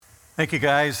Thank you,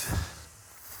 guys.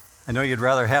 I know you'd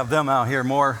rather have them out here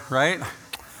more, right?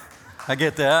 I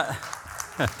get that.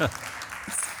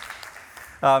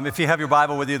 If you have your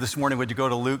Bible with you this morning, would you go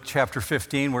to Luke chapter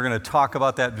 15? We're going to talk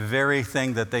about that very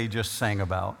thing that they just sang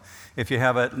about. If you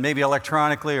have it maybe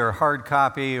electronically or hard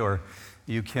copy, or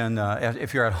you can,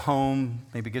 if you're at home,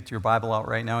 maybe get your Bible out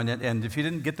right now. And if you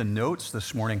didn't get the notes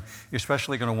this morning, you're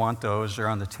especially going to want those. They're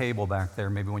on the table back there,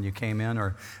 maybe when you came in,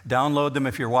 or download them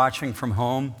if you're watching from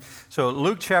home. So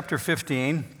Luke chapter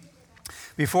 15.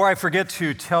 Before I forget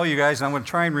to tell you guys, I'm going to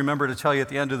try and remember to tell you at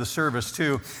the end of the service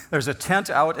too, there's a tent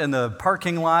out in the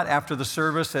parking lot after the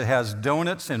service that has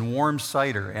donuts and warm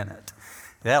cider in it.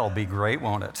 That'll be great,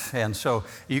 won't it? And so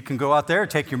you can go out there,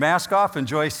 take your mask off,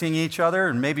 enjoy seeing each other,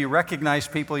 and maybe recognize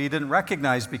people you didn't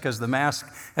recognize because the mask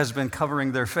has been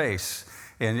covering their face.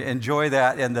 And enjoy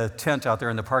that in the tent out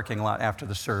there in the parking lot after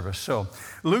the service. So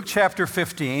Luke chapter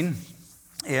 15,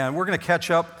 and we're going to catch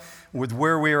up with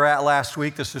where we were at last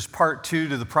week. This is part 2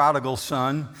 to the prodigal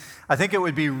son. I think it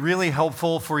would be really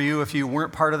helpful for you if you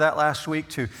weren't part of that last week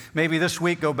to maybe this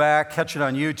week go back, catch it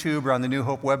on YouTube or on the New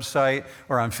Hope website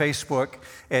or on Facebook,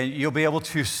 and you'll be able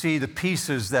to see the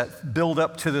pieces that build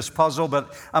up to this puzzle,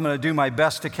 but I'm going to do my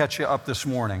best to catch you up this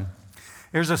morning.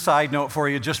 Here's a side note for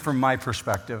you just from my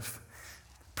perspective.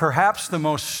 Perhaps the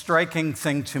most striking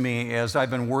thing to me as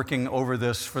I've been working over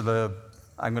this for the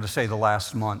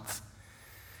last month,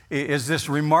 is this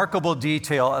remarkable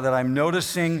detail that I'm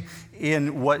noticing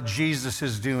in what Jesus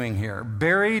is doing here.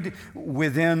 Buried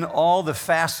within all the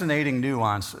fascinating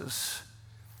nuances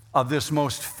of this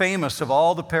most famous of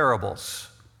all the parables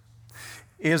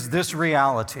is this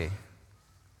reality.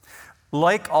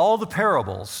 Like all the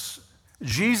parables,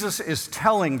 Jesus is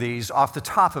telling these off the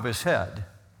top of his head.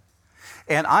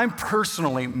 And I'm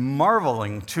personally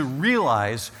marveling to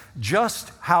realize just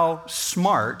how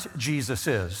smart Jesus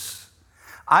is.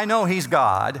 I know he's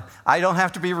God. I don't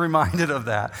have to be reminded of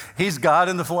that. He's God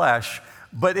in the flesh.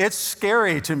 But it's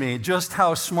scary to me just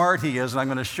how smart he is, and I'm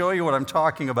going to show you what I'm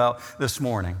talking about this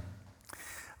morning.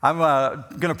 I'm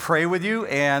going to pray with you,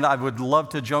 and I would love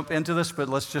to jump into this, but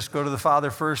let's just go to the Father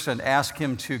first and ask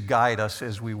him to guide us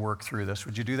as we work through this.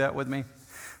 Would you do that with me?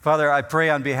 Father, I pray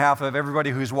on behalf of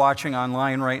everybody who's watching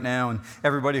online right now and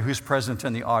everybody who's present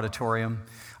in the auditorium.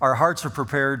 Our hearts are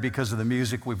prepared because of the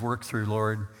music we've worked through,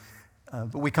 Lord.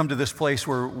 But we come to this place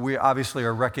where we obviously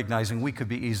are recognizing we could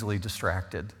be easily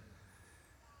distracted.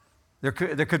 There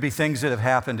could be things that have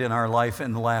happened in our life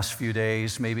in the last few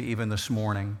days, maybe even this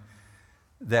morning,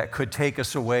 that could take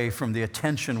us away from the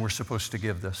attention we're supposed to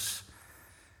give this.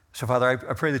 So, Father,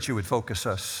 I pray that you would focus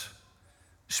us.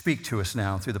 Speak to us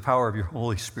now through the power of your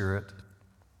Holy Spirit.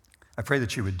 I pray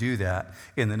that you would do that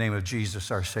in the name of Jesus,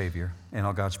 our Savior. And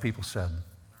all God's people said,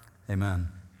 amen.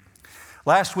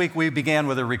 Last week, we began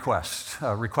with a request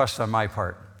on my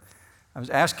part. I was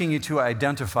asking you to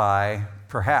identify,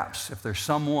 perhaps, if there's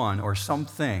someone or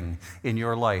something in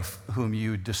your life whom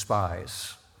you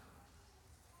despise.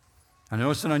 I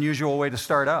know it's an unusual way to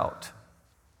start out,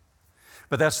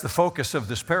 but that's the focus of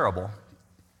this parable.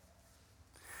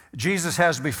 Jesus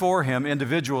has before him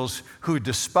individuals who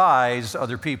despise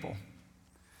other people.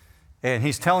 And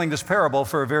he's telling this parable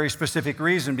for a very specific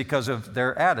reason because of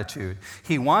their attitude.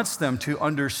 He wants them to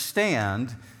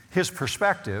understand his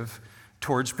perspective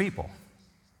towards people.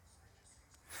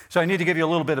 So I need to give you a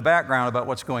little bit of background about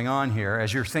what's going on here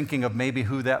as you're thinking of maybe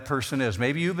who that person is.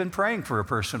 Maybe you've been praying for a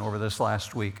person over this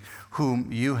last week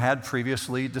whom you had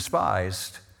previously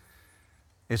despised.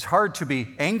 It's hard to be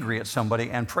angry at somebody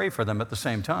and pray for them at the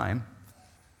same time.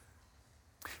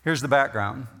 Here's the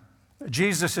background.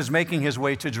 Jesus is making his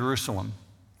way to Jerusalem.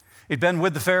 He'd been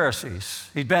with the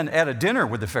Pharisees. He'd been at a dinner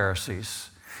with the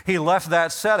Pharisees. He left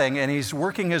that setting and he's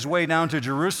working his way down to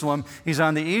Jerusalem. He's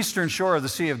on the eastern shore of the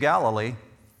Sea of Galilee.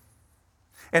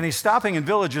 And he's stopping in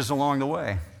villages along the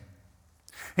way.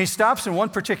 He stops in one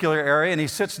particular area and he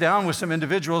sits down with some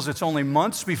individuals. It's only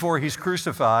months before he's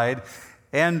crucified.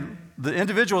 And the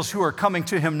individuals who are coming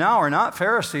to him now are not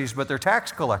Pharisees, but they're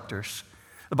tax collectors.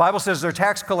 The Bible says they're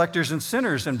tax collectors and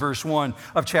sinners in verse 1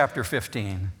 of chapter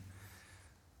 15.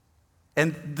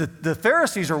 And the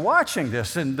Pharisees are watching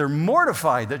this, and they're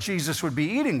mortified that Jesus would be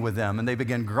eating with them, and they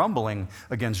begin grumbling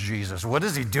against Jesus. What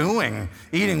is he doing,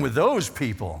 eating with those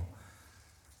people?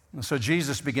 And so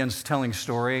Jesus begins telling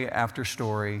story after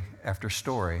story after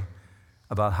story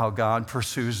about how God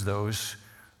pursues those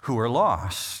who are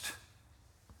lost.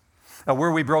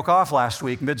 Where we broke off last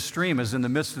week, midstream, is in the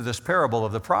midst of this parable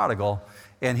of the prodigal,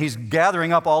 and he's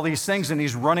gathering up all these things and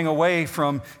he's running away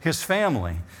from his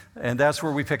family. And that's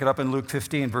where we pick it up in Luke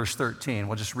 15, verse 13.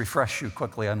 We'll just refresh you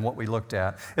quickly on what we looked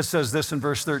at. It says this in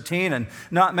verse 13, and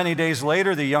not many days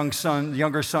later, the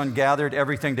younger son gathered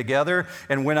everything together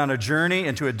and went on a journey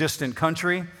into a distant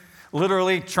country,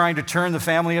 literally trying to turn the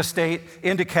family estate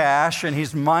into cash, and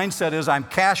his mindset is, I'm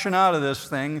cashing out of this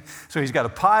thing. So he's got a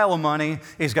pile of money,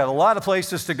 he's got a lot of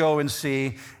places to go and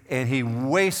see, and he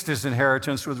wastes his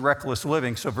inheritance with reckless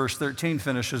living. So verse 13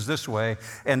 finishes this way,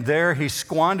 and there he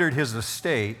squandered his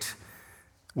estate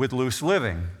with loose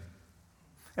living.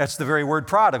 That's the very word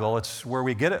prodigal. It's where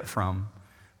we get it from.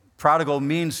 Prodigal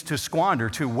means to squander,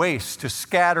 to waste, to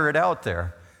scatter it out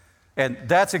there. And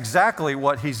that's exactly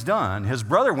what he's done. His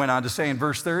brother went on to say in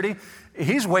verse 30,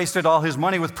 he's wasted all his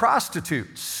money with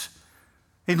prostitutes.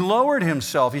 He lowered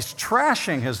himself. He's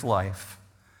trashing his life.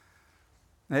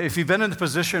 If you've been in the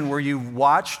position where you've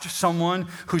watched someone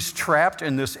who's trapped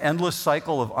in this endless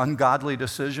cycle of ungodly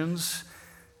decisions,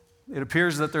 it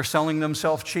appears that they're selling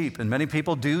themselves cheap, and many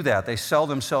people do that. They sell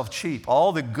themselves cheap.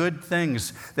 All the good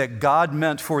things that God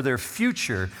meant for their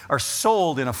future are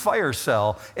sold in a fire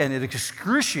cell, and it's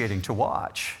excruciating to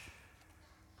watch.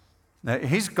 Now,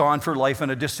 he's gone for life in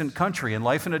a distant country, and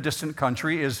life in a distant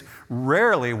country is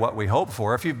rarely what we hope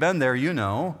for. If you've been there, you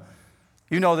know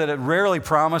that it rarely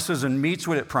promises and meets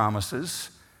what it promises.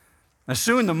 And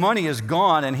soon the money is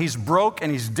gone, and he's broke,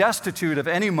 and he's destitute of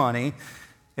any money.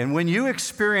 And when you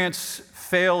experience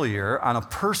failure on a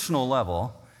personal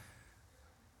level,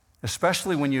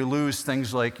 especially when you lose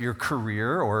things like your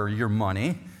career or your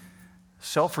money,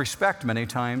 self-respect many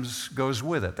times goes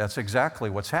with it. That's exactly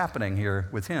what's happening here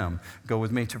with him. Go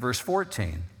with me to verse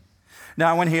 14.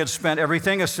 Now, when he had spent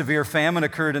everything, a severe famine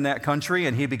occurred in that country,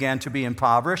 and he began to be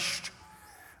impoverished.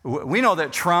 We know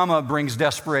that trauma brings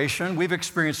desperation. We've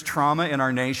experienced trauma in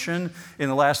our nation in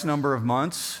the last number of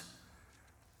months.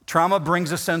 Trauma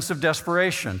brings a sense of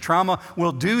desperation. Trauma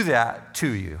will do that to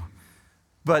you.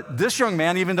 But this young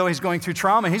man, even though he's going through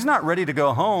trauma, he's not ready to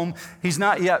go home. He's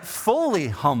not yet fully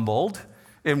humbled.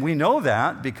 And we know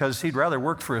that because he'd rather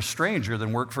work for a stranger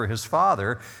than work for his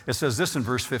father. It says this in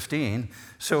verse 15.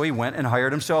 So he went and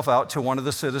hired himself out to one of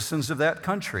the citizens of that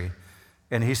country,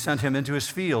 and he sent him into his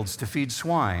fields to feed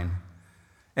swine.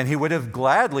 And he would have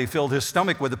gladly filled his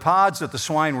stomach with the pods that the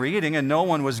swine were eating, and no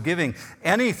one was giving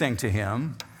anything to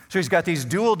him. So he's got these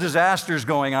dual disasters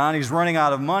going on. He's running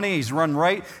out of money. He's run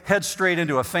right, head straight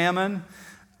into a famine.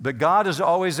 But God is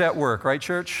always at work, right,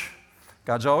 church?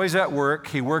 God's always at work.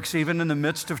 He works even in the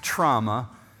midst of trauma,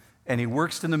 and he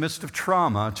works in the midst of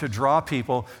trauma to draw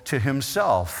people to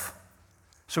himself.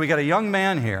 So we got a young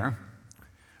man here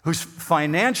who's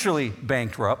financially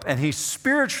bankrupt, and he's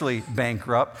spiritually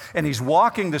bankrupt, and he's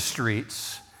walking the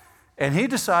streets, and he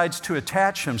decides to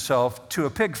attach himself to a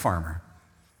pig farmer.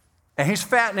 And he's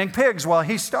fattening pigs while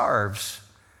he starves.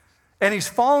 And he's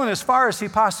fallen as far as he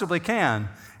possibly can.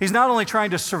 He's not only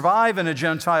trying to survive in a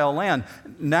Gentile land,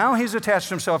 now he's attached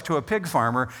himself to a pig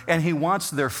farmer, and he wants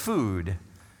their food.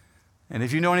 And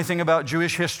if you know anything about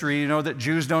Jewish history, you know that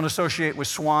Jews don't associate with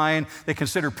swine. They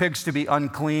consider pigs to be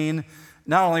unclean.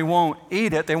 Not only won't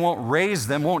eat it, they won't raise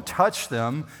them, won't touch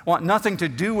them, want nothing to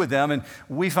do with them. And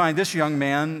we find this young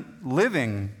man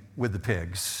living with the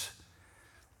pigs.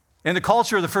 In the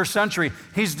culture of the first century,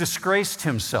 he's disgraced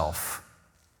himself.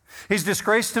 He's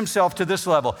disgraced himself to this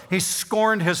level. He's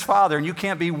scorned his father, and you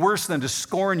can't be worse than to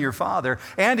scorn your father.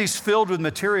 And he's filled with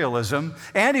materialism,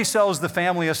 and he sells the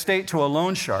family estate to a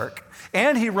loan shark,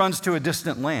 and he runs to a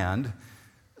distant land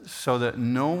so that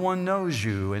no one knows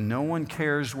you and no one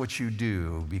cares what you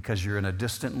do because you're in a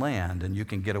distant land and you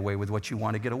can get away with what you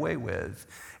want to get away with.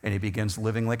 And he begins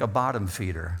living like a bottom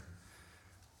feeder.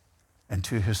 And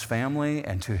to his family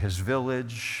and to his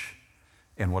village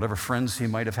and whatever friends he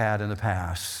might have had in the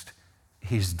past,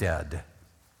 he's dead.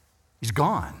 He's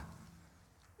gone.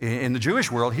 In the Jewish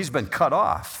world, he's been cut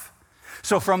off.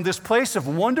 So from this place of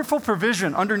wonderful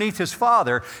provision underneath his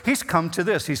father, he's come to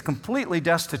this. He's completely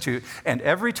destitute. And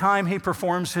every time he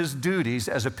performs his duties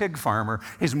as a pig farmer,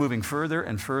 he's moving further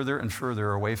and further and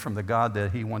further away from the God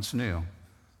that he once knew.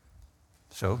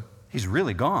 So he's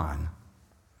really gone.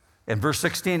 And verse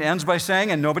 16 ends by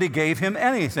saying, and nobody gave him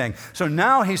anything. So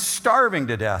now he's starving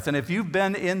to death. And if you've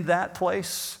been in that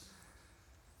place,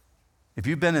 if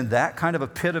you've been in that kind of a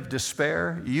pit of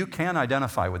despair, you can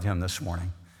identify with him this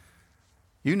morning.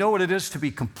 You know what it is to be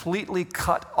completely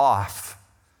cut off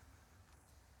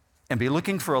and be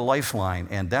looking for a lifeline,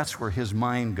 and that's where his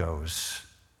mind goes.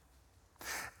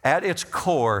 At its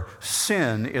core,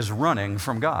 sin is running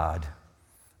from God.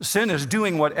 Sin is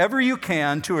doing whatever you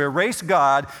can to erase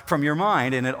God from your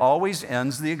mind, and it always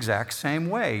ends the exact same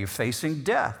way. You're facing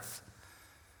death.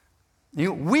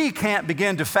 We can't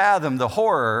begin to fathom the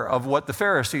horror of what the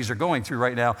Pharisees are going through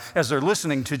right now as they're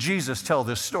listening to Jesus tell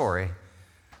this story.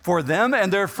 For them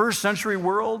and their first century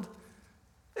world,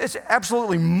 it's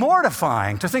absolutely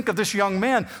mortifying to think of this young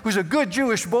man who's a good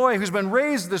Jewish boy who's been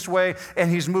raised this way, and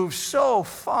he's moved so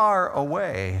far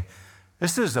away.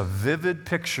 This is a vivid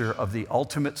picture of the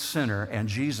ultimate sinner, and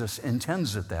Jesus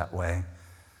intends it that way.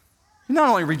 He not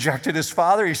only rejected his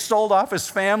father, he sold off his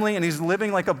family, and he's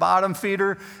living like a bottom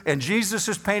feeder, and Jesus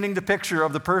is painting the picture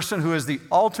of the person who is the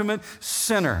ultimate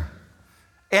sinner.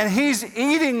 And he's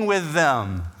eating with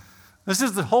them. This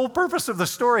is the whole purpose of the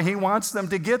story. He wants them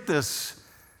to get this.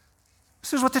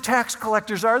 This is what the tax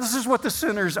collectors are. This is what the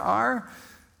sinners are.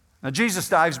 Now, Jesus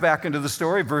dives back into the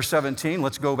story, verse 17.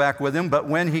 Let's go back with him. But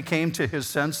when he came to his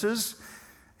senses,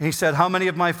 he said, how many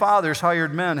of my father's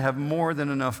hired men have more than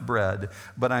enough bread?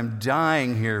 But I'm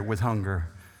dying here with hunger.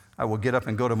 I will get up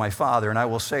and go to my father, and I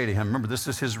will say to him, remember, this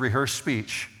is his rehearsed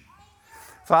speech.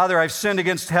 Father, I've sinned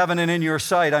against heaven and in your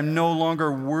sight. I'm no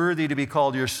longer worthy to be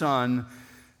called your son.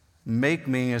 Make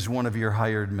me as one of your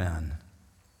hired men.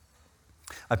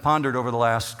 I pondered over the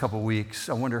last couple weeks,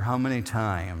 I wonder how many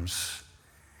times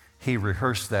he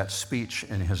rehearsed that speech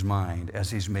in his mind as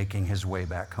he's making his way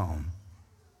back home.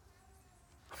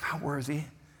 I'm not worthy.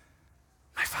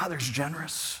 My father's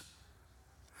generous.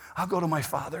 I'll go to my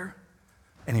father.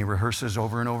 And he rehearses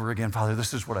over and over again, Father,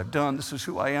 this is what I've done. This is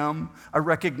who I am. I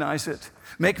recognize it.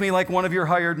 Make me like one of your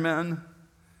hired men.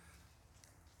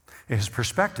 His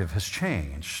perspective has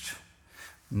changed.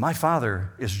 My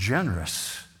father is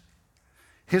generous.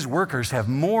 His workers have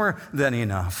more than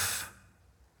enough.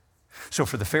 So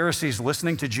for the Pharisees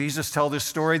listening to Jesus tell this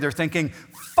story, they're thinking,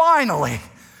 finally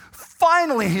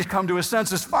he's come to his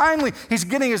senses. Finally, he's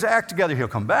getting his act together. He'll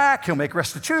come back, he'll make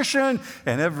restitution,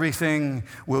 and everything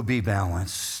will be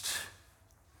balanced.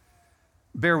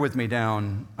 Bear with me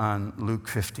down on Luke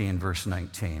 15, verse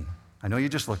 19. I know you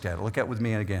just looked at it. Look at it with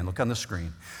me again. Look on the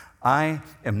screen. I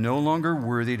am no longer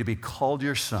worthy to be called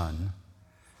your son.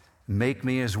 Make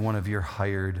me as one of your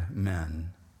hired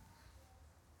men.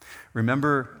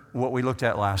 Remember what we looked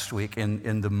at last week.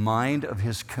 In the mind of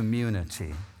his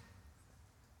community,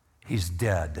 he's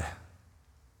dead.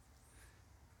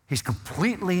 He's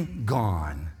completely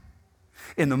gone.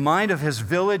 In the mind of his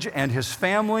village and his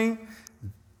family,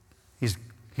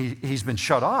 he's been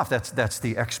shut off. That's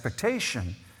the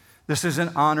expectation. This is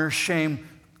an honor-shame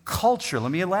culture.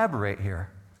 Let me elaborate here.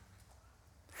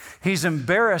 He's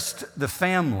embarrassed the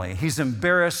family. He's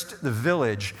embarrassed the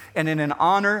village. And in an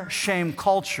honor-shame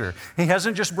culture, he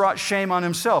hasn't just brought shame on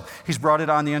himself. He's brought it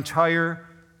on the entire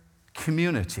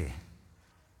community.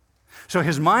 So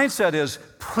his mindset is,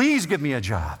 please give me a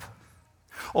job.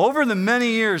 Over the many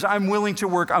years, I'm willing to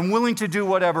work. I'm willing to do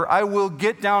whatever. I will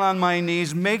get down on my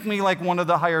knees. Make me like one of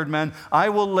the hired men. I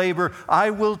will labor.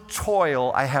 I will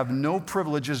toil. I have no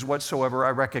privileges whatsoever.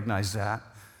 I recognize that.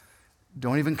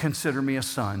 Don't even consider me a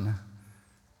son.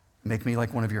 Make me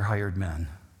like one of your hired men.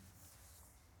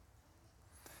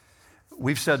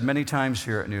 We've said many times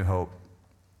here at New Hope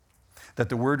that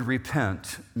the word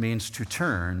repent means to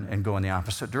turn and go in the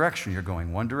opposite direction. You're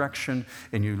going one direction,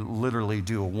 and you literally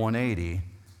do a 180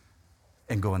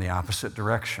 and go in the opposite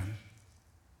direction.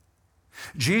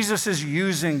 Jesus is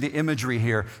using the imagery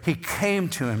here. He came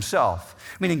to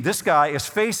himself, meaning this guy is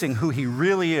facing who he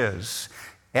really is.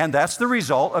 And that's the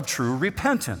result of true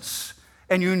repentance.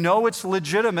 And you know it's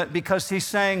legitimate because he's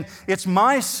saying, it's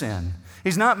my sin.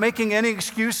 He's not making any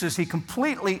excuses. He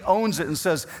completely owns it and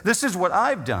says, this is what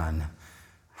I've done.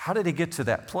 How did he get to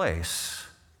that place?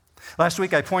 Last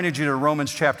week I pointed you to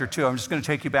Romans chapter 2. I'm just going to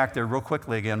take you back there real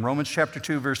quickly again. Romans chapter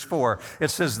 2, verse 4.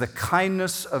 It says, the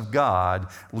kindness of God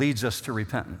leads us to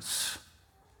repentance.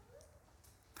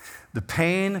 The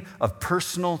pain of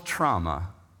personal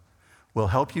trauma will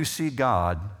help you see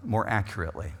God more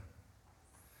accurately.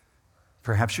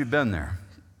 Perhaps you've been there.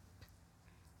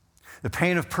 The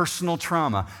pain of personal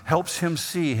trauma helps him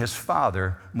see his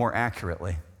father more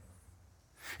accurately.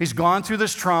 He's gone through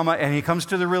this trauma and he comes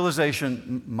to the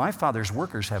realization, my father's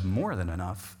workers have more than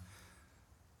enough.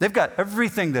 They've got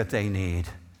everything that they need.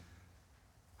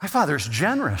 My father's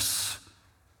generous.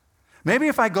 Maybe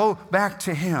if I go back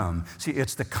to him, see,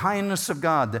 it's the kindness of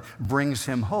God that brings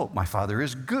him hope. My father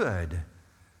is good.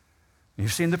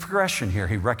 You've seen the progression here.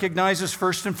 He recognizes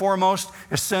first and foremost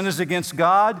his sin is against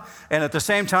God, and at the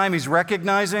same time he's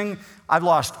recognizing, I've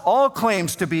lost all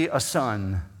claims to be a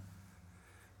son.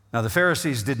 Now the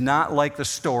Pharisees did not like the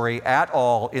story at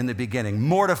all in the beginning,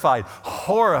 mortified,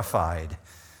 horrified.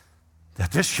 that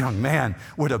this young man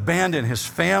would abandon his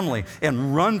family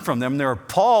and run from them. They're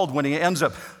appalled when he ends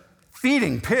up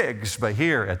feeding pigs. But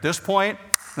here, at this point,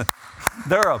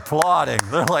 they're applauding.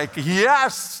 They're like,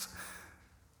 yes,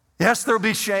 there'll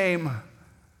be shame.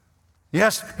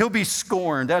 Yes, he'll be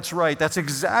scorned. That's right. That's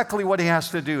exactly what he has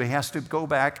to do. He has to go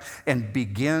back and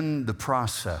begin the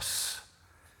process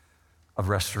of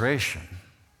restoration.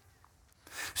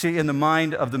 See, in the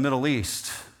mind of the Middle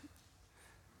East,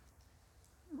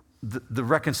 the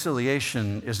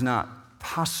reconciliation is not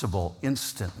possible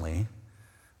instantly.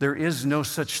 There is no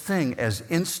such thing as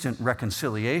instant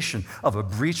reconciliation of a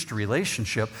breached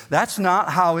relationship. That's not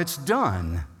how it's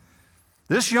done.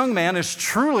 This young man is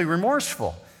truly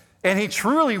remorseful, and he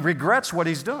truly regrets what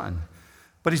he's done.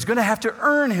 But he's going to have to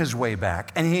earn his way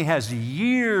back, and he has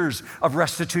years of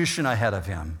restitution ahead of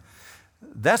him.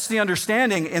 That's the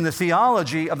understanding in the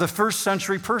theology of the first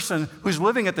century person who's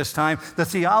living at this time, the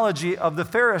theology of the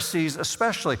Pharisees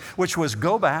especially, which was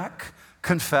go back,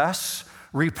 confess,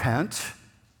 repent.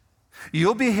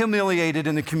 You'll be humiliated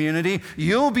in the community.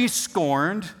 You'll be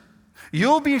scorned.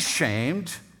 You'll be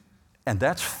shamed. And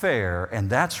that's fair and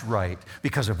that's right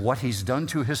because of what he's done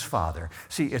to his father.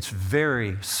 See, it's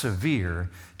very severe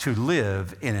to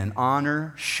live in an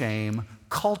honor-shame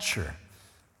culture.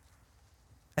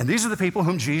 And these are the people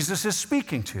whom Jesus is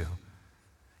speaking to.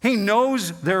 He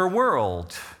knows their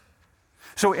world.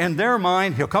 So in their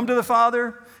mind, he'll come to the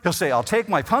Father. He'll say, I'll take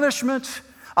my punishment.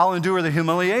 I'll endure the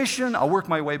humiliation. I'll work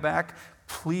my way back.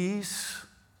 Please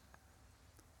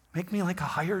make me like a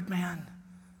hired man.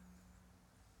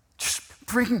 Just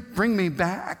bring me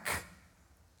back.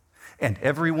 And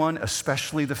everyone,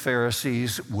 especially the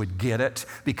Pharisees, would get it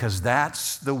because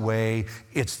that's the way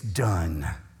it's done.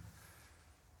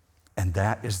 And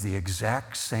that is the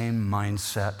exact same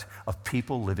mindset of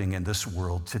people living in this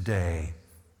world today.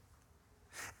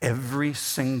 Every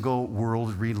single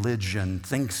world religion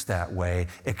thinks that way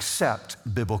except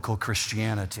biblical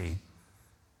Christianity.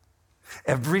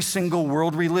 Every single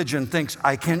world religion thinks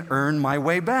I can earn my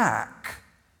way back.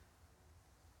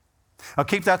 I'll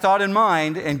keep that thought in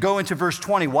mind and go into verse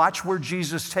 20. Watch where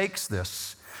Jesus takes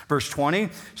this. Verse 20,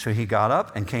 so he got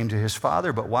up and came to his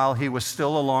father, but while he was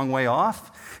still a long way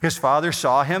off, his father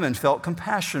saw him and felt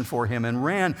compassion for him and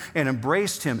ran and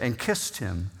embraced him and kissed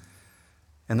him.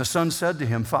 And the son said to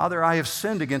him, Father, I have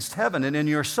sinned against heaven and in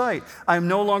your sight. I am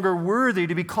no longer worthy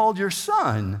to be called your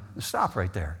son. Stop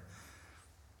right there.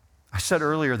 I said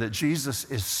earlier that Jesus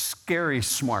is scary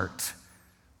smart.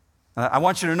 I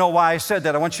want you to know why I said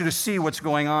that. I want you to see what's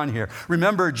going on here.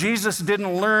 Remember, Jesus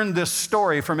didn't learn this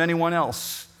story from anyone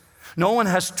else. No one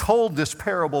has told this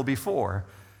parable before.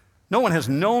 No one has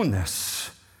known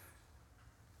this.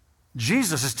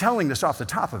 Jesus is telling this off the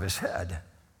top of his head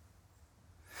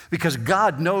because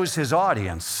God knows his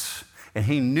audience, and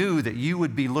he knew that you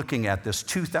would be looking at this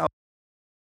 2,000.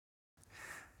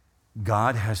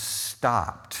 God has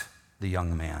stopped the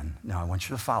young man. Now, I want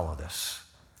you to follow this.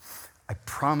 I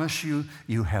promise you,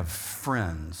 you have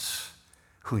friends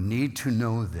who need to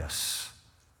know this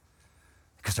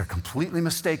because they're completely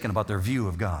mistaken about their view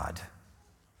of God.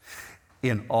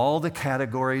 In all the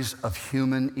categories of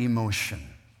human emotion,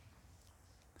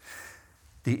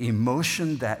 the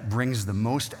emotion that brings the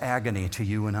most agony to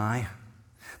you and I,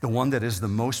 the one that is the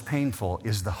most painful,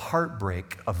 is the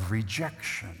heartbreak of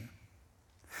rejection.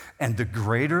 And the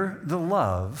greater the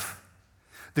love,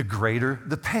 the greater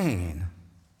the pain.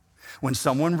 When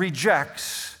someone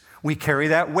rejects, we carry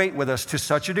that weight with us to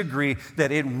such a degree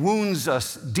that it wounds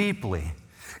us deeply.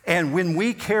 And when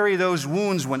we carry those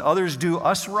wounds when others do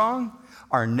us wrong,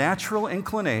 our natural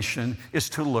inclination is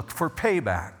to look for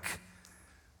payback.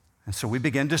 And so we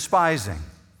begin despising,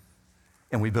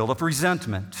 and we build up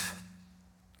resentment,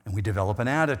 and we develop an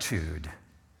attitude.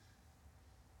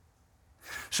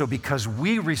 So because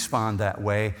we respond that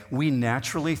way, we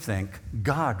naturally think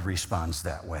God responds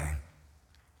that way.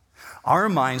 Our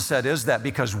mindset is that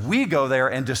because we go there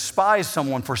and despise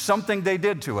someone for something they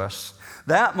did to us,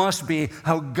 that must be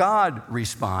how God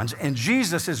responds. And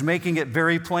Jesus is making it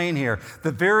very plain here.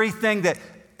 The very thing that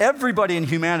everybody in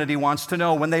humanity wants to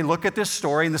know when they look at this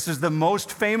story, and this is the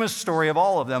most famous story of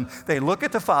all of them, they look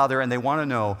at the Father and they want to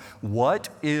know, what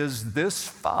is this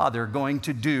Father going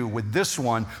to do with this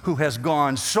one who has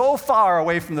gone so far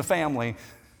away from the family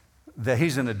that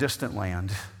he's in a distant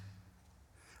land?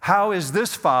 How is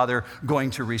this Father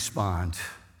going to respond?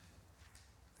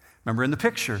 Remember in the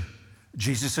picture,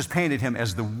 Jesus has painted him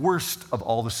as the worst of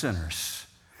all the sinners.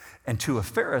 And to a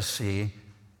Pharisee,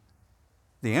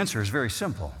 the answer is very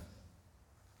simple.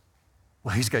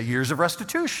 Well, he's got years of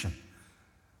restitution.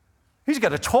 He's got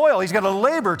to toil, he's got to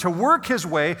labor to work his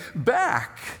way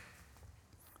back.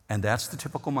 And that's the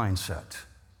typical mindset.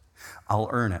 I'll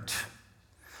earn it.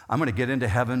 I'm going to get into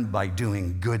heaven by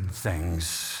doing good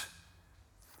things.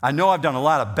 I know I've done a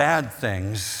lot of bad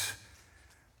things,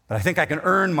 but I think I can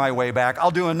earn my way back.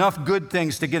 I'll do enough good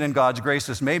things to get in God's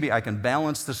graces. Maybe I can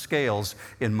balance the scales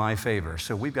in my favor.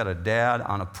 So we've got a dad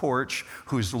on a porch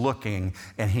who's looking,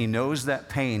 and he knows that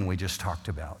pain we just talked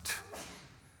about.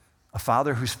 A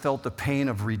father who's felt the pain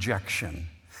of rejection.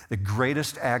 The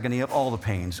greatest agony of all the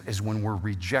pains is when we're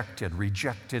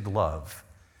rejected love.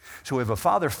 So we have a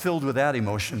father filled with that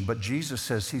emotion, but Jesus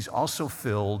says he's also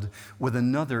filled with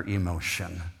another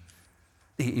emotion,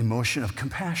 the emotion of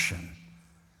compassion.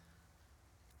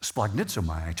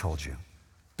 Splagnizomai, I told you.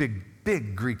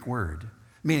 Big Greek word,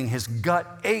 meaning his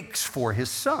gut aches for his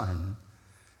son.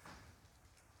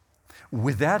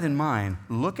 With that in mind,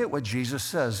 look at what Jesus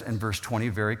says in verse 20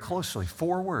 very closely.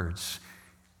 4 words.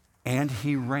 And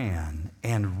he ran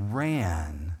and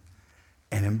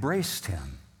embraced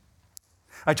him.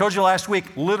 I told you last week,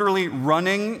 literally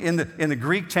running in the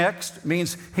Greek text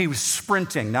means he was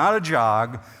sprinting, not a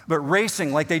jog, but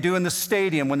racing like they do in the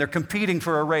stadium when they're competing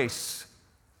for a race.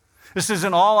 This is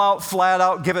an all-out,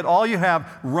 flat-out, give it all you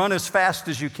have, run as fast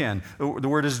as you can. The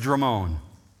word is dramon.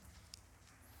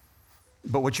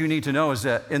 But what you need to know is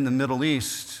that in the Middle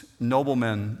East,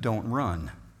 noblemen don't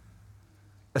run,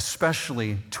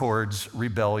 especially towards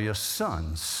rebellious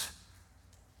sons.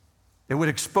 It would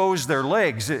expose their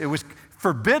legs. It was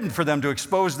forbidden for them to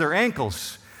expose their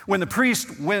ankles. When the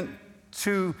priest went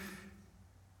to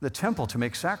the temple to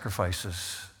make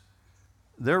sacrifices,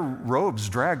 their robes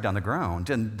dragged on the ground,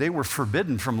 and they were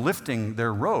forbidden from lifting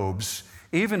their robes,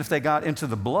 even if they got into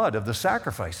the blood of the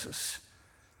sacrifices,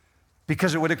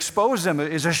 because it would expose them.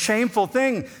 It is a shameful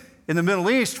thing in the Middle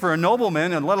East for a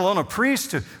nobleman, and let alone a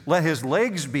priest, to let his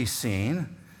legs be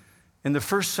seen. In the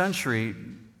first century,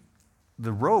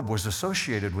 the robe was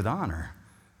associated with honor.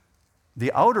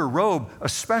 The outer robe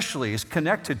especially is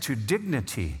connected to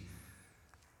dignity,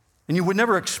 and you would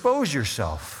never expose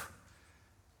yourself.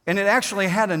 And it actually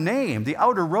had a name. The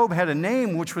outer robe had a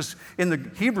name, which was, in the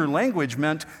Hebrew language,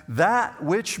 meant that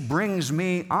which brings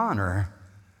me honor.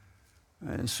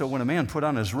 And so when a man put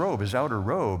on his robe, his outer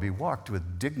robe, he walked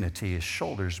with dignity, his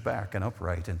shoulders back and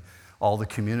upright, and all the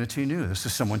community knew this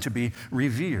is someone to be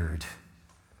revered.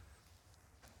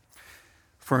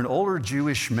 For an older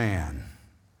Jewish man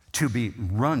to be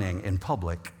running in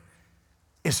public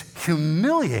is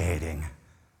humiliating.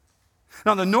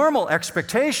 Now, the normal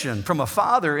expectation from a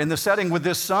father in the setting with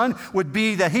this son would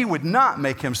be that he would not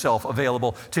make himself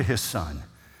available to his son.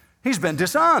 He's been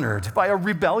dishonored by a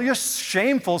rebellious,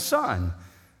 shameful son.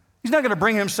 He's not going to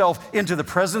bring himself into the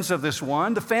presence of this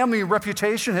one. The family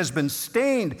reputation has been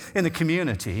stained in the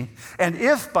community. And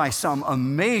if by some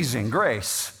amazing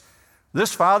grace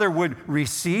this father would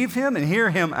receive him and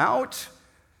hear him out,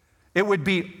 it would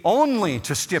be only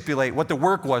to stipulate what the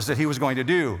work was that he was going to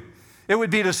do. It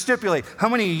would be to stipulate how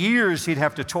many years he'd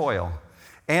have to toil.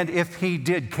 And if he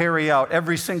did carry out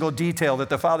every single detail that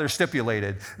the father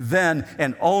stipulated, then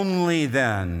and only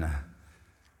then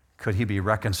could he be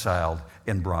reconciled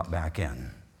and brought back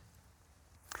in.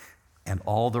 And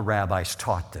all the rabbis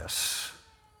taught this.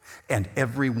 And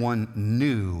everyone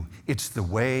knew it's the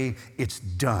way it's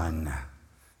done.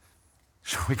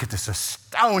 So we get this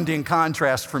astounding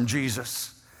contrast from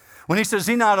Jesus. When he says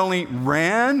he not only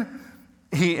ran,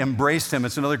 he embraced him.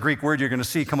 It's another Greek word you're going to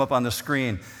see come up on the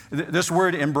screen. This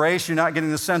word embrace, you're not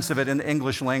getting the sense of it in the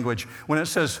English language. When it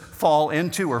says fall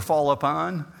into or fall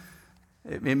upon,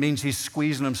 it means he's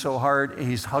squeezing him so hard,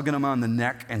 he's hugging him on the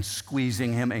neck and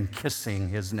squeezing him and kissing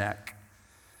his neck.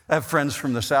 I have friends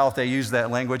from the South, they use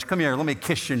that language. Come here, let me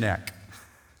kiss your neck.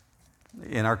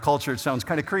 In our culture, it sounds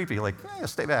kind of creepy, like,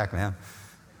 stay back, man.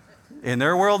 In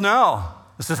their world, no.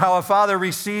 This is how a father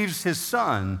receives his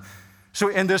son. So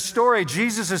in this story,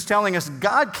 Jesus is telling us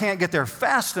God can't get there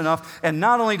fast enough, and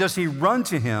not only does he run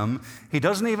to him, he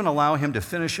doesn't even allow him to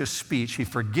finish his speech. He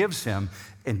forgives him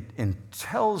and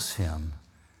tells him,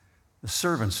 the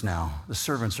servants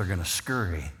are going to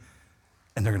scurry,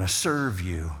 and they're going to serve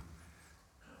you,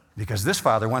 because this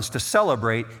father wants to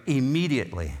celebrate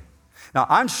immediately. Now,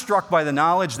 I'm struck by the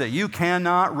knowledge that you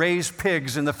cannot raise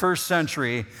pigs in the first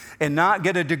century and not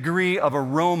get a degree of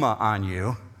aroma on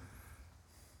you.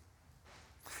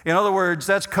 In other words,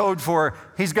 that's code for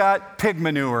he's got pig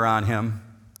manure on him.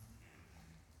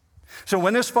 So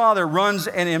when this father runs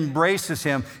and embraces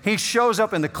him, he shows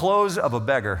up in the clothes of a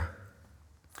beggar.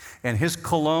 And his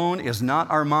cologne is not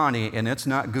Armani, and it's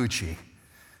not Gucci,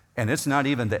 and it's not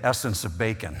even the essence of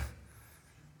bacon.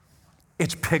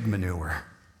 It's pig manure.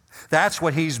 That's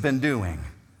what he's been doing.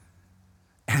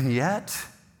 And yet,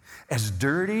 as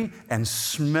dirty and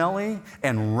smelly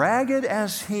and ragged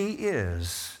as he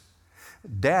is,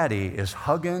 Daddy is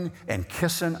hugging and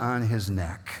kissing on his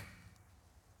neck.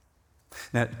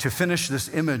 Now, to finish this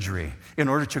imagery, in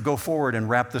order to go forward and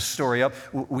wrap this story up,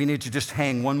 we need to just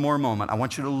hang one more moment. I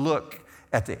want you to look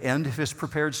at the end of his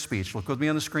prepared speech. Look with me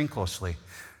on the screen closely.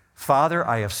 Father,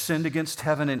 I have sinned against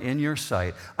heaven and in your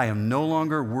sight. I am no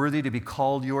longer worthy to be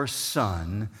called your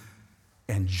son.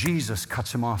 And Jesus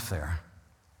cuts him off there.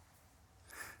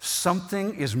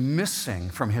 Something is missing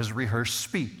from his rehearsed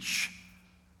speech.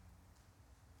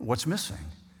 What's missing?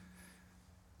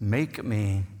 Make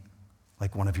me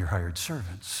like one of your hired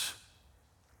servants.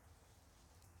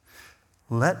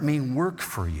 Let me work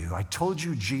for you. I told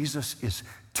you Jesus is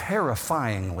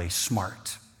terrifyingly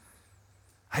smart.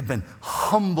 I've been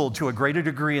humbled to a greater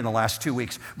degree in the last 2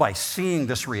 weeks by seeing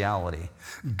this reality.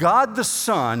 God the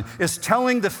Son is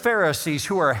telling the Pharisees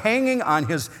who are hanging on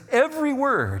his every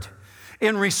word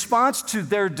in response to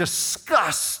their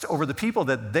disgust over the people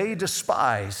that they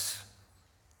despise,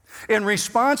 in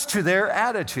response to their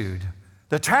attitude,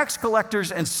 the tax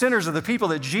collectors and sinners are the people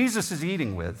that Jesus is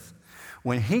eating with.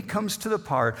 When he comes to the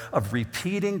part of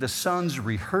repeating the Son's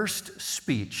rehearsed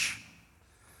speech,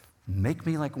 make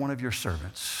me like one of your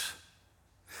servants,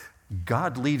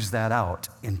 God leaves that out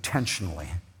intentionally.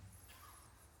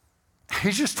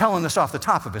 He's just telling this off the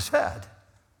top of his head.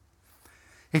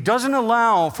 He doesn't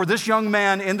allow for this young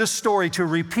man in this story to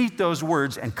repeat those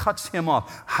words and cuts him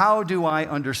off. How do I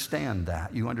understand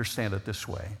that? You understand it this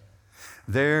way.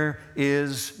 There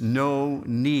is no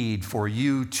need for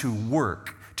you to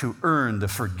work to earn the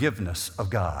forgiveness of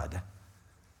God.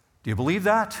 Do you believe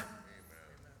that?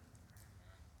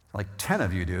 Like 10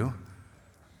 of you do.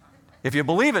 If you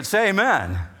believe it, say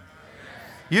amen.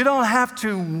 You don't have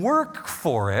to work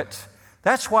for it.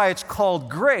 That's why it's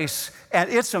called grace, and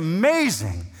it's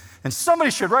amazing. And somebody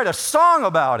should write a song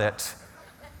about it.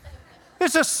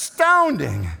 It's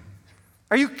astounding.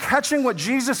 Are you catching what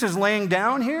Jesus is laying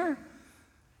down here?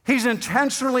 He's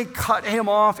intentionally cut him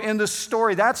off in the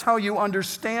story. That's how you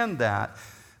understand that,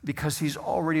 because he's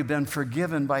already been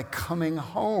forgiven by coming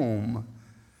home.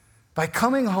 By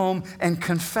coming home and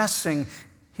confessing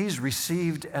he's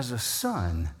received as a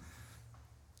son.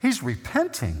 He's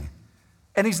repenting,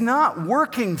 and he's not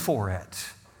working for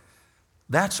it.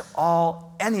 That's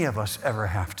all any of us ever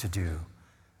have to do.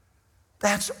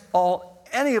 That's all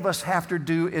any of us have to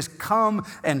do is come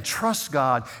and trust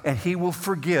God, and he will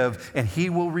forgive, and he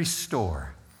will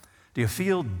restore. Do you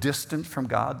feel distant from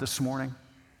God this morning?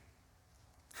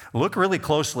 Look really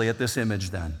closely at this image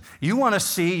then. You want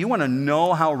to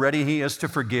know how ready he is to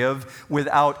forgive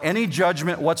without any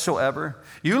judgment whatsoever?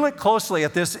 You look closely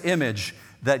at this image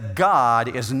that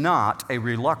God is not a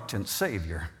reluctant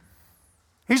Savior.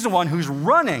 He's the one who's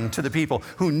running to the people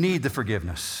who need the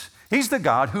forgiveness. He's the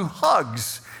God who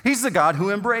hugs. He's the God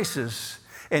who embraces.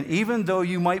 And even though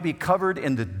you might be covered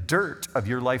in the dirt of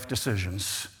your life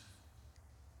decisions,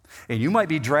 and you might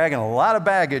be dragging a lot of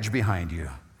baggage behind you,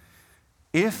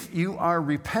 if you are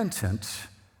repentant,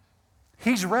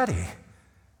 he's ready.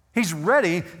 He's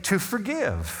ready to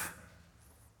forgive.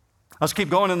 Let's keep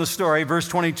going in the story. Verse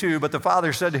 22, but the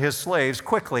father said to his slaves,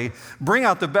 quickly, bring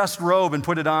out the best robe and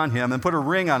put it on him, and put a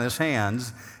ring on his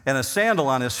hands and a sandal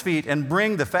on his feet, and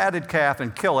bring the fatted calf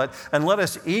and kill it, and let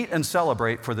us eat and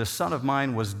celebrate, for this son of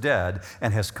mine was dead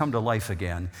and has come to life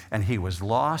again, and he was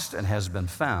lost and has been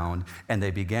found. And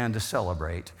they began to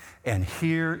celebrate. And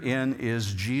herein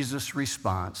is Jesus'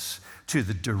 response to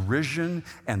the derision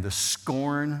and the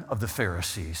scorn of the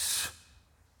Pharisees.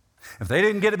 If they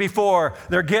didn't get it before,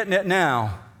 they're getting it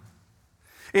now.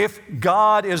 If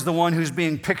God is the one who's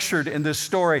being pictured in this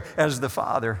story as the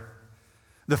Father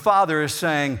is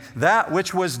saying that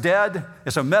which was dead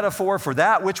is a metaphor for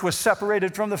that which was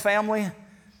separated from the family,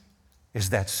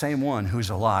 is that same one who's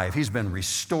alive. He's been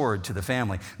restored to the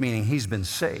family, meaning he's been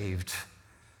saved.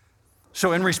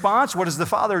 So in response, what does the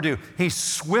Father do? He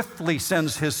swiftly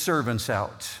sends his servants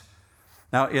out.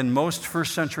 Now, in most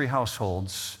first century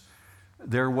households,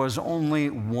 there was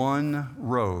only one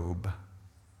robe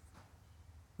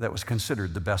that was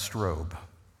considered the best robe.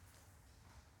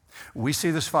 We see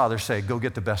this father say, go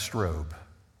get the best robe.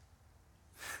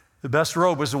 The best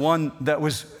robe was the one that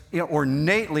was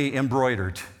ornately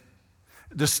embroidered.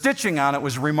 The stitching on it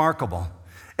was remarkable.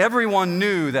 Everyone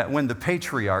knew that when the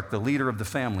patriarch, the leader of the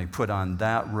family, put on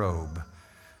that robe,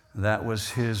 that was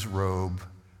his robe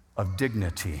of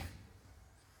dignity.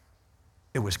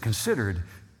 It was considered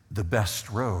the best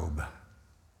robe.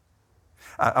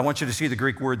 I want you to see the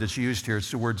Greek word that's used here.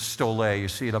 It's the word stole. You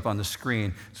see it up on the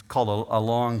screen. It's called a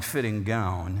long-fitting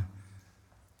gown.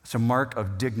 It's a mark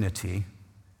of dignity.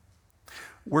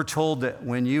 We're told that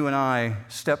when you and I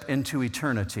step into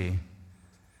eternity,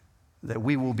 that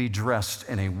we will be dressed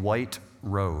in a white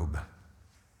robe.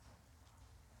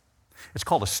 It's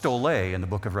called a stole in the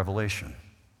book of Revelation.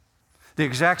 The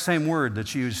exact same word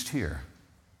that's used here.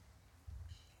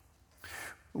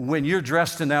 When you're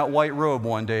dressed in that white robe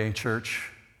one day, church,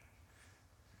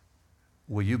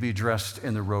 will you be dressed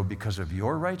in the robe because of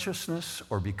your righteousness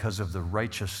or because of the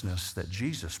righteousness that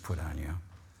Jesus put on you?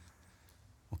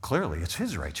 Well, clearly, it's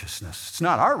his righteousness. It's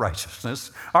not our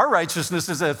righteousness. Our righteousness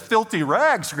is a filthy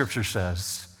rag, Scripture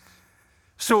says.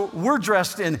 So we're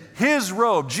dressed in his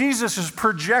robe. Jesus is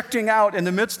projecting out in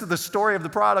the midst of the story of the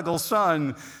prodigal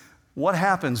son what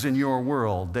happens in your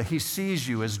world, that he sees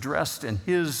you as dressed in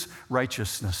his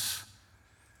righteousness.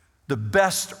 The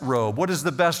best robe. What is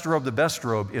the best robe? The best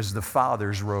robe is the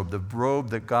Father's robe, the robe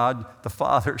that God the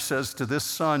Father says to this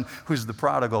son who's the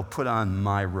prodigal, put on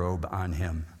my robe on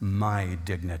him, my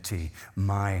dignity,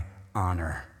 my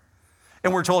honor.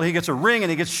 And we're told he gets a ring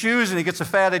and he gets shoes and he gets a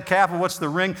fatted calf. And what's the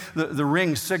ring? The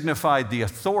ring signified the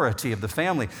authority of the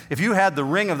family. If you had the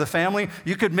ring of the family,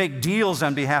 you could make deals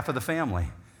on behalf of the family.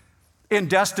 In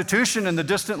destitution in the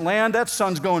distant land, that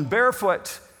son's going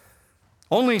barefoot.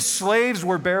 Only slaves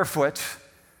were barefoot.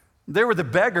 They were the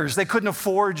beggars. They couldn't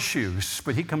afford shoes.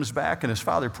 But he comes back and his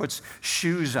father puts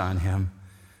shoes on him.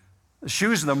 The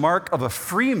shoes are the mark of a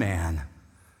free man.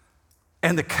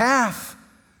 And the calf,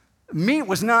 meat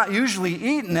was not usually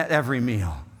eaten at every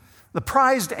meal. The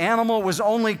prized animal was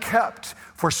only kept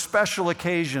for special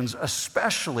occasions,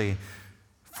 especially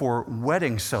for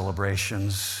wedding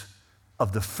celebrations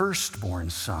of the firstborn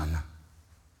son.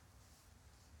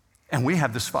 And we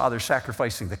have this father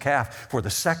sacrificing the calf for the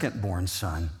second-born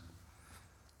son.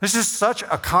 This is such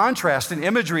a contrast in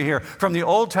imagery here from the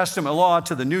Old Testament law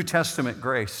to the New Testament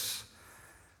grace.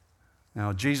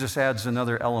 Now, Jesus adds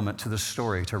another element to the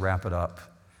story to wrap it up.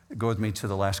 Go with me to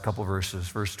the last couple verses,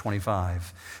 verse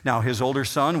 25. Now, his older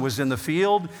son was in the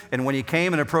field, and when he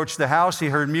came and approached the house, he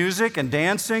heard music and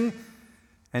dancing,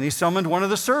 and he summoned one of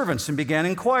the servants and began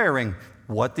inquiring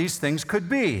what these things could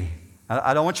be.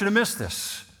 I don't want you to miss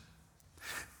this.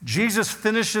 Jesus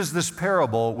finishes this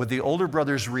parable with the older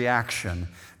brother's reaction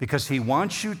because he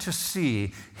wants you to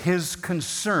see his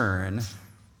concern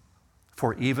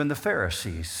for even the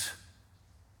Pharisees.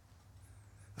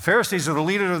 The Pharisees are the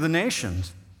leader of the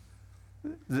nations.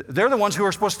 They're the ones who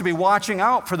are supposed to be watching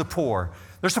out for the poor.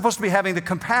 They're supposed to be having the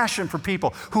compassion for people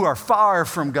who are far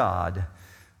from God.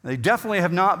 They definitely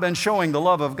have not been showing the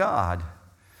love of God.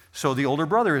 So the older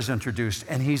brother is introduced,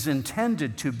 and he's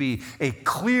intended to be a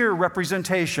clear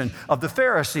representation of the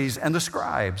Pharisees and the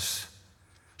scribes.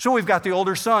 So we've got the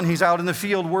older son. He's out in the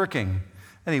field working,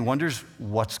 and he wonders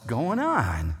what's going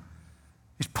on.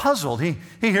 He's puzzled. He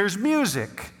hears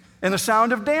music and the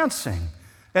sound of dancing.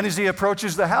 And as he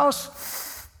approaches the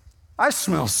house, I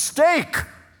smell steak.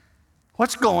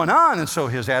 What's going on? And so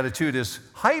his attitude is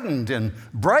heightened and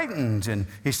brightened, and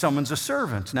he summons a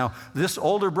servant. Now, this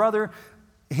older brother,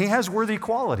 he has worthy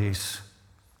qualities.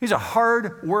 He's a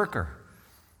hard worker.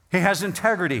 He has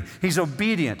integrity. He's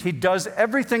obedient. He does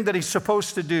everything that he's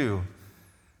supposed to do.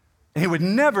 He would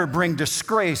never bring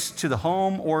disgrace to the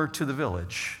home or to the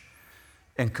village.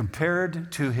 And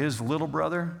compared to his little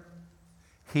brother,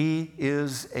 he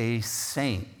is a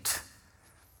saint.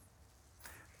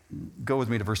 Go with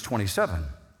me to verse 27.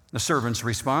 The servant's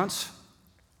response.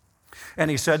 And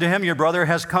he said to him, your brother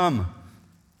has come,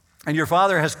 and your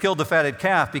father has killed the fatted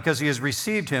calf because he has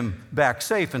received him back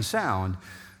safe and sound.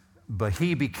 But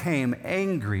he became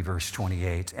angry, verse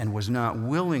 28, and was not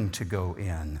willing to go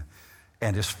in.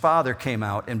 And his father came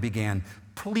out and began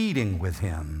pleading with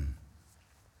him.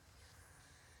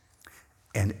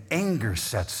 And anger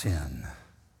sets in.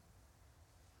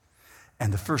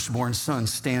 And the firstborn son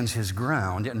stands his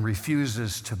ground and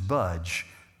refuses to budge.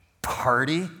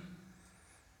 Party?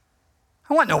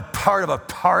 I want no part of a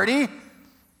party.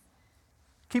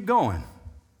 Keep going.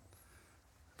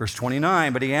 Verse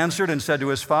 29, but he answered and said to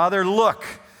his father, look,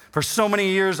 for so many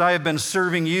years I have been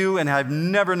serving you and have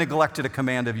never neglected a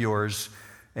command of yours,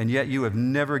 and yet you have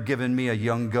never given me a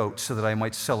young goat so that I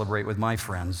might celebrate with my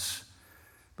friends.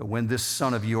 But when this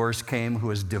son of yours came who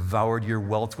has devoured your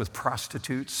wealth with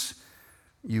prostitutes,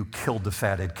 you killed the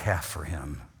fatted calf for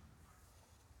him.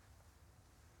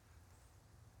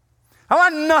 I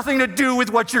want nothing to do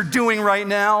with what you're doing right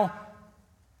now.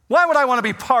 Why would I want to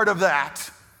be part of that?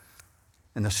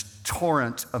 And this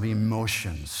torrent of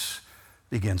emotions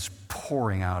begins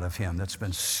pouring out of him that's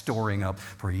been storing up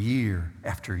for year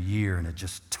after year, and it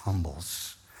just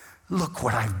tumbles. Look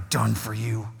what I've done for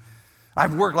you.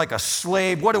 I've worked like a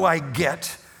slave. What do I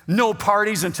get? No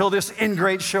parties until this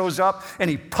ingrate shows up, and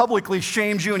he publicly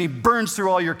shames you, and he burns through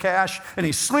all your cash, and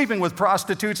he's sleeping with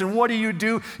prostitutes, and what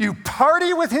do? You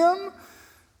party with him?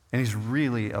 And he's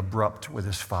really abrupt with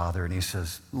his father, and he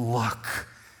says, look.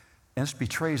 And this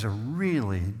betrays a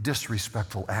really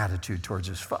disrespectful attitude towards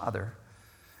his father.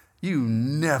 You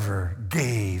never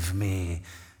gave me.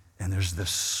 And there's this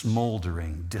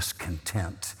smoldering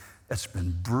discontent that's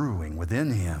been brewing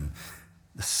within him.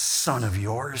 The son of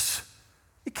yours.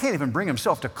 He can't even bring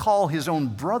himself to call his own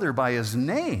brother by his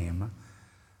name.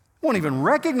 Won't even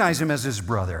recognize him as his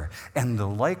brother. And the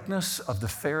likeness of the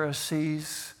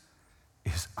Pharisees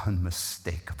is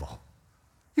unmistakable.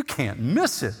 You can't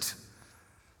miss it.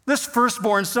 This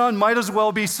firstborn son might as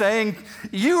well be saying,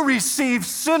 you receive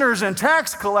sinners and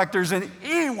tax collectors and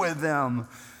eat with them.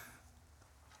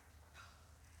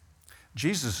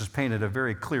 Jesus has painted a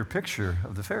very clear picture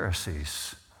of the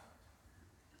Pharisees.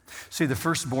 See, the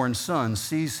firstborn son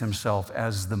sees himself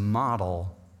as the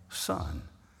model son.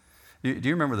 Do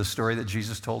you remember the story that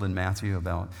Jesus told in Matthew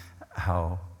about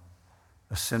how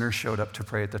a sinner showed up to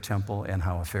pray at the temple and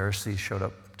how a Pharisee showed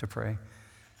up to pray?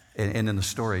 And in the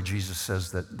story, Jesus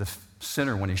says that the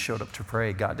sinner, when he showed up to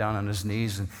pray, got down on his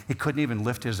knees and he couldn't even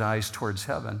lift his eyes towards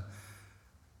heaven.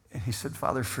 And he said,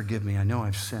 Father, forgive me, I know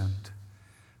I've sinned.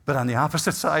 But on the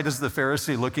opposite side is the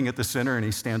Pharisee looking at the sinner, and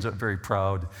he stands up very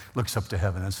proud, looks up to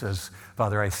heaven and says,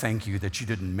 Father, I thank you that you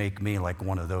didn't make me like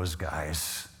one of those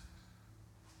guys.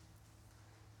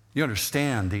 You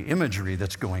understand the imagery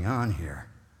that's going on here.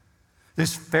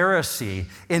 This Pharisee,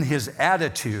 in his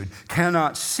attitude,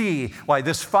 cannot see why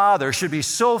this father should be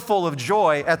so full of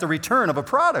joy at the return of a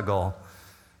prodigal.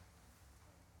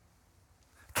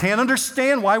 Can't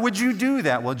understand, why would you do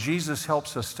that? Well, Jesus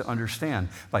helps us to understand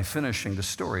by finishing the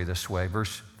story this way.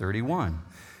 Verse 31,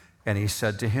 and he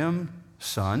said to him,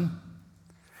 Son,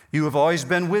 you have always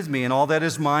been with me, and all that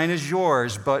is mine is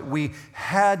yours, but we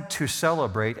had to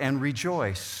celebrate and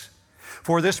rejoice.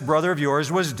 For this brother of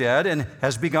yours was dead and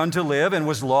has begun to live, and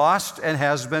was lost and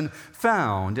has been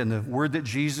found. And the word that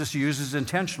Jesus uses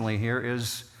intentionally here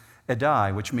is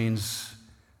edai, which means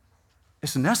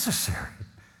it's necessary.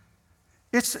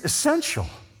 It's essential.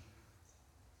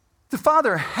 The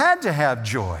father had to have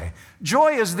joy.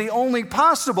 Joy is the only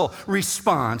possible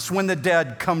response when the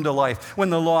dead come to life, when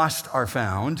the lost are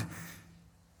found.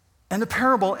 And the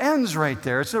parable ends right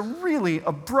there. It's a really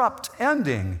abrupt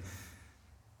ending.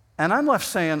 And I'm left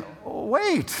saying,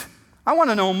 wait, I want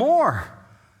to know more.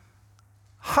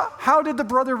 How did the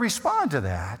brother respond to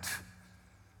that?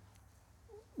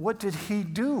 What did he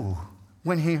do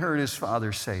when he heard his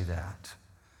father say that?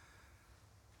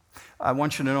 I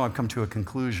want you to know I've come to a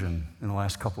conclusion in the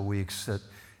last couple of weeks that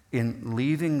in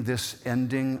leaving this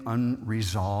ending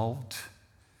unresolved,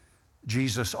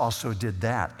 Jesus also did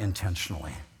that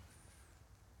intentionally.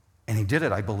 And he did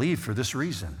it, I believe, for this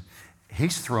reason.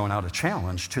 He's thrown out a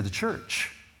challenge to the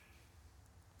church.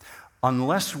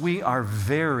 Unless we are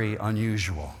very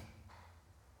unusual,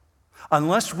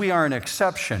 unless we are an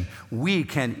exception, we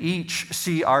can each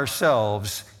see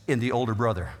ourselves in the older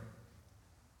brother.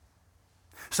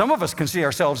 Some of us can see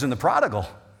ourselves in the prodigal.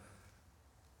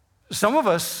 Some of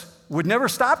us would never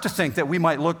stop to think that we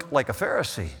might look like a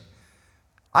Pharisee.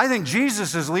 I think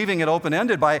Jesus is leaving it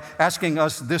open-ended by asking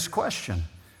us this question: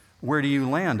 where do you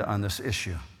land on this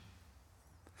issue?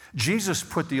 Jesus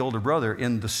put the older brother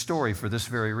in the story for this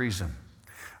very reason.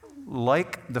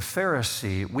 Like the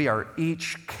Pharisee, we are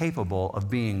each capable of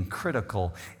being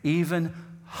critical, even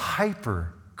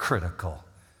hypercritical,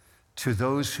 to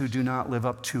those who do not live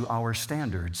up to our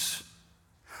standards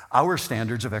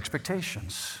of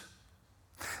expectations.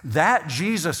 That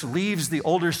Jesus leaves the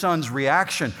older son's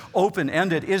reaction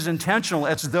open-ended is intentional.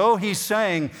 It's though he's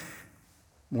saying,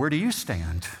 where do you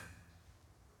stand?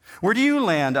 Where do you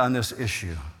land on this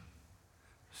issue?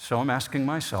 So I'm asking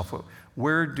myself,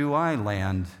 where do I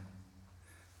land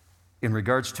in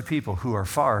regards to people who are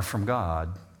far from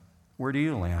God? Where do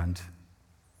you land?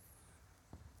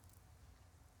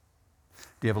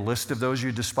 Do you have a list of those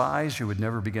you despise, you would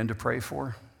never begin to pray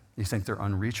for? You think they're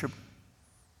unreachable?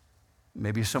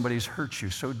 Maybe somebody's hurt you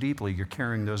so deeply you're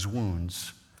carrying those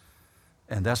wounds,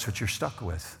 and that's what you're stuck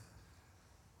with,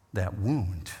 that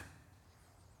wound.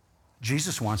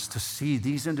 Jesus wants to see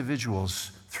these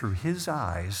individuals through his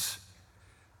eyes.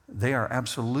 They are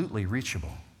absolutely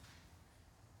reachable.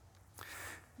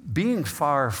 Being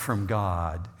far from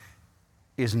God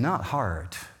is not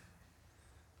hard.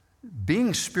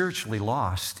 Being spiritually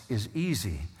lost is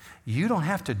easy. You don't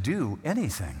have to do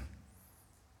anything.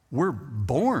 We're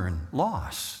born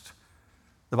lost.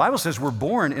 The Bible says we're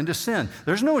born into sin.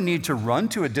 There's no need to run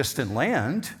to a distant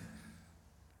land.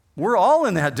 We're all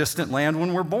in that distant land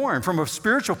when we're born. From a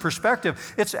spiritual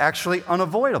perspective, it's actually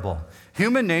unavoidable.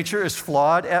 Human nature is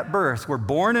flawed at birth. We're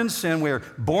born in sin. We're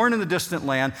born in the distant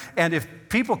land. And if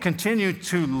people continue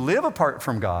to live apart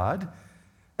from God,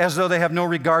 as though they have no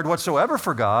regard whatsoever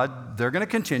for God, they're going to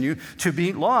continue to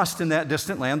be lost in that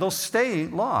distant land. They'll stay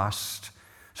lost.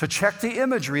 So check the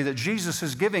imagery that Jesus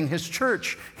is giving his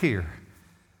church here.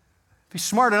 If he's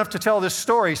smart enough to tell this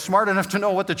story, smart enough to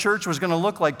know what the church was going to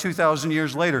look like 2,000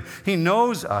 years later. He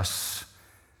knows us.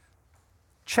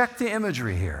 Check the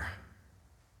imagery here.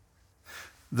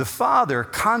 The Father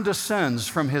condescends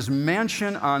from his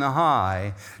mansion on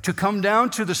high to come down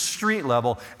to the street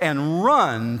level and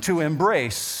run to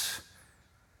embrace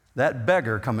that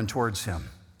beggar coming towards him,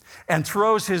 and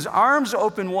throws his arms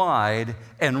open wide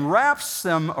and wraps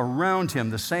them around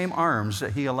him, the same arms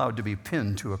that he allowed to be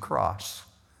pinned to a cross.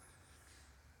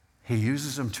 He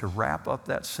uses them to wrap up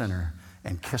that sinner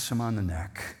and kiss him on the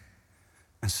neck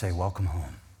and say, "Welcome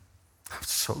home. I'm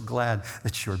so glad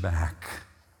that you're back."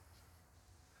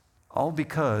 All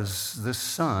because this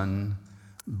son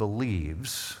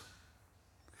believes.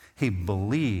 He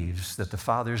believes that the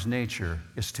Father's nature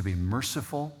is to be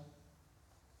merciful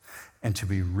and to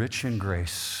be rich in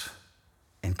grace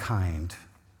and kind.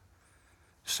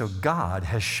 So God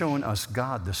has shown us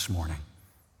God this morning.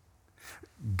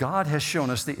 God has shown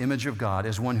us the image of God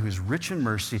as one who is rich in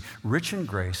mercy, rich in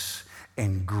grace,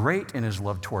 and great in his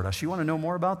love toward us. You want to know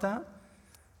more about that?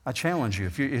 I challenge you.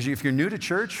 If you're new to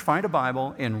church, find a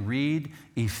Bible and read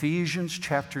Ephesians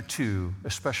chapter 2,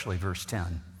 especially verse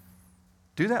 10.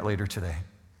 Do that later today.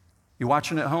 You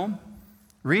watching at home?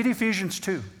 Read Ephesians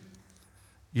 2.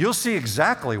 You'll see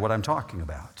exactly what I'm talking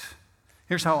about.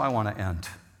 Here's how I want to end.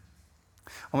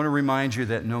 I want to remind you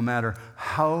that no matter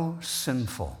how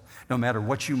sinful, no matter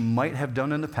what you might have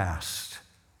done in the past,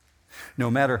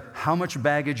 no matter how much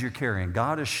baggage you're carrying,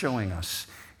 God is showing us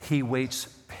he waits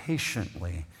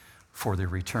patiently for the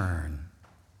return,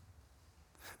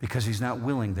 because he's not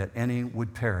willing that any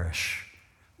would perish,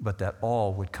 but that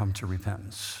all would come to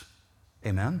repentance.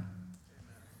 Amen?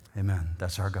 Amen.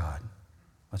 That's our God.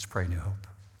 Let's pray, New Hope.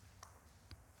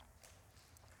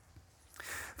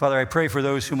 Father, I pray for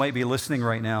those who might be listening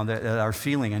right now that are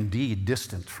feeling indeed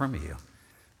distant from you.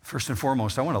 First and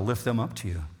foremost, I want to lift them up to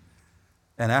you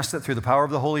and ask that through the power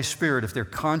of the Holy Spirit, if their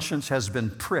conscience has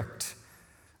been pricked,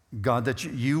 God, that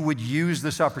you would use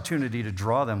this opportunity to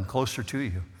draw them closer to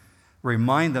you.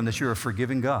 Remind them that you're a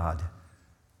forgiving God.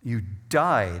 You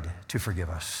died to forgive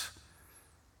us.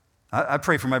 I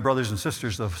pray for my brothers and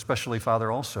sisters, though, especially, Father,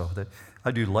 also, that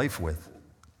I do life with.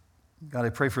 God, I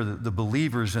pray for the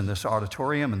believers in this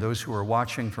auditorium and those who are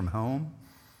watching from home.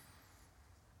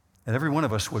 And every one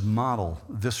of us would model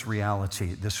this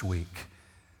reality this week.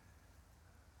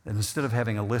 And instead of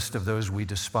having a list of those we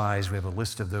despise, we have a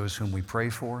list of those whom we pray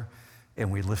for,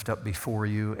 and we lift up before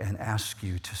you and ask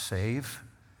you to save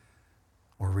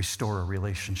or restore a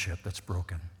relationship that's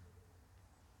broken.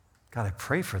 God, I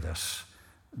pray for this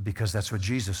because that's what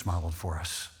Jesus modeled for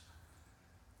us.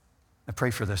 I pray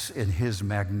for this in his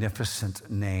magnificent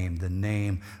name, the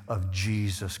name of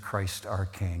Jesus Christ our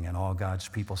King, and all God's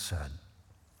people said,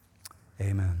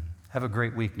 amen. Have a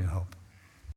great week, New Hope.